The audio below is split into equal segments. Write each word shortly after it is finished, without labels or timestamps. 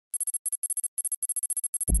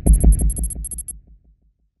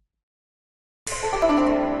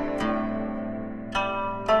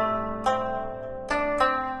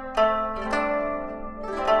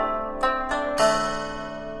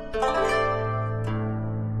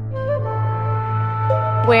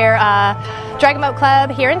We're a Dragon Boat Club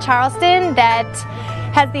here in Charleston that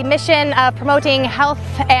has the mission of promoting health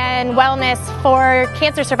and wellness for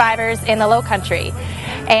cancer survivors in the Low Country.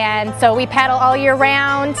 And so we paddle all year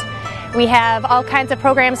round. We have all kinds of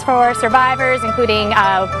programs for survivors, including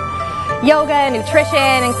yoga,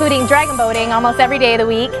 nutrition, including dragon boating almost every day of the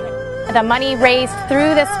week. The money raised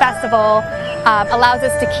through this festival allows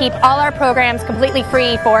us to keep all our programs completely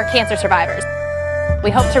free for cancer survivors.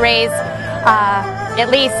 We hope to raise at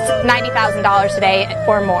least $90,000 today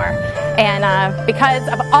or more. And because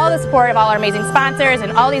of all the support of all our amazing sponsors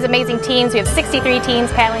and all these amazing teams, we have 63 teams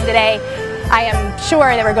paddling today, I am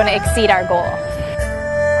sure that we're going to exceed our goal.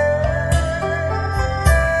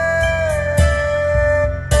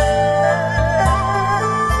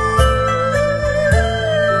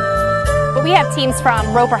 But we have teams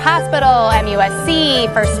from Roper Hospital,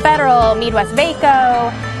 MUSC, First Federal, Midwest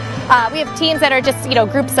Vaco. We have teams that are just,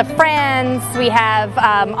 groups of friends. We have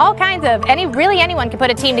all kinds of, really anyone can put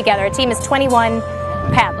a team together. A team is 21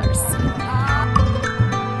 paddlers.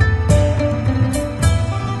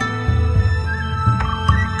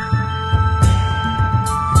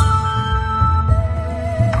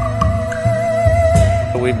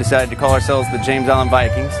 We've decided to call ourselves the James Island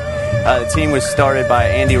Vikings. The team was started by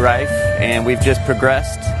Andy Reif, and we've just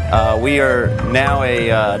progressed. We are now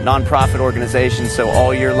a non-profit organization, so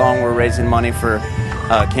all year long we're raising money for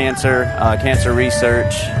cancer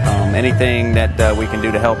research, anything that we can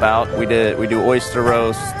do to help out. We do oyster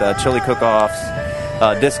roasts, chili cook-offs,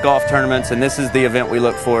 disc golf tournaments, and this is the event we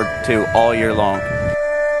look forward to all year long.